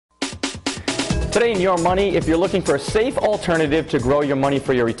Today in Your Money, if you're looking for a safe alternative to grow your money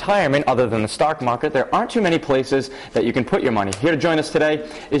for your retirement other than the stock market, there aren't too many places that you can put your money. Here to join us today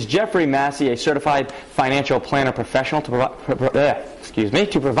is Jeffrey Massey, a certified financial planner professional, to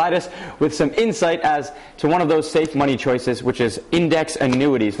provide us with some insight as to one of those safe money choices, which is index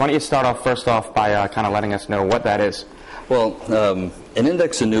annuities. Why don't you start off first off by kind of letting us know what that is? Well, an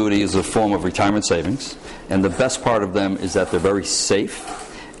index annuity is a form of retirement savings, and the best part of them is that they're very safe,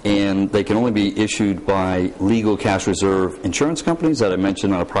 and they can only be issued by legal cash reserve insurance companies that I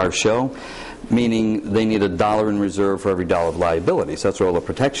mentioned on a prior show, meaning they need $1 in reserve for every dollar of liabilities. That's where all the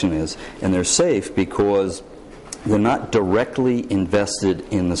protection is, and they're safe because they're not directly invested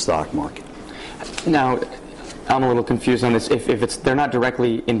in the stock market. Now, I'm a little confused on this. If they're not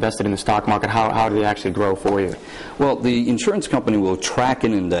directly invested in the stock market, how do they actually grow for you? Well, the insurance company will track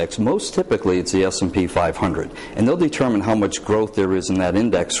an index. Most typically, it's the S&P 500, and they'll determine how much growth there is in that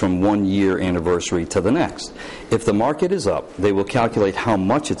index from 1 year anniversary to the next. If the market is up, they will calculate how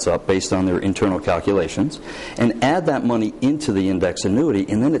much it's up based on their internal calculations and add that money into the index annuity,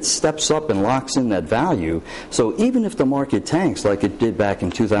 and then it steps up and locks in that value. So even if the market tanks like it did back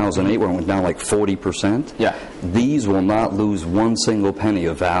in 2008 where it went down like 40%, yeah, these will not lose one single penny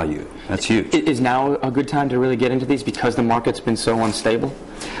of value. That's huge. Is now a good time to really get into these because the market's been so unstable?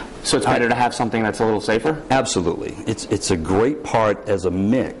 So it's better to have something that's a little safer? Absolutely. It's a great part as a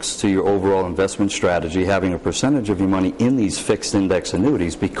mix to your overall investment strategy, having a percentage of your money in these fixed index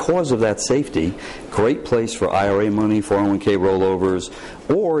annuities because of that safety. Great place for IRA money, 401k rollovers,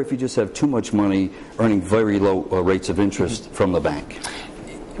 or if you just have too much money earning very low rates of interest from the bank.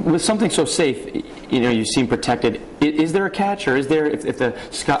 With something so safe, you seem protected. Is there a catch, or is there, if the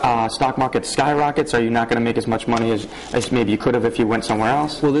stock market skyrockets, are you not going to make as much money as maybe you could have if you went somewhere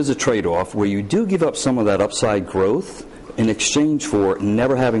else? Well, there's a trade-off where you do give up some of that upside growth in exchange for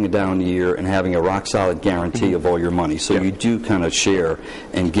never having a down year and having a rock-solid guarantee of all your money. So you do kind of share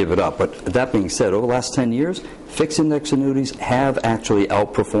and give it up. But that being said, over the last 10 years, fixed index annuities have actually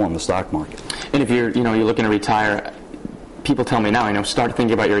outperformed the stock market. And if you're looking to retire, people tell me now, start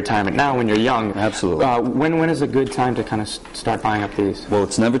thinking about your retirement now when you're young. Absolutely. When is a good time to kind of start buying up these? Well,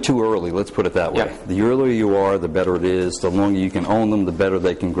 it's never too early, let's put it that way. Yep. The earlier you are, the better it is. The longer you can own them, the better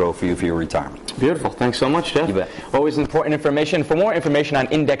they can grow for you for your retirement. Beautiful. Thanks so much, Jeff. You bet. Always important information. For more information on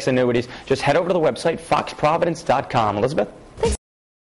index annuities, just head over to the website, foxprovidence.com. Elizabeth?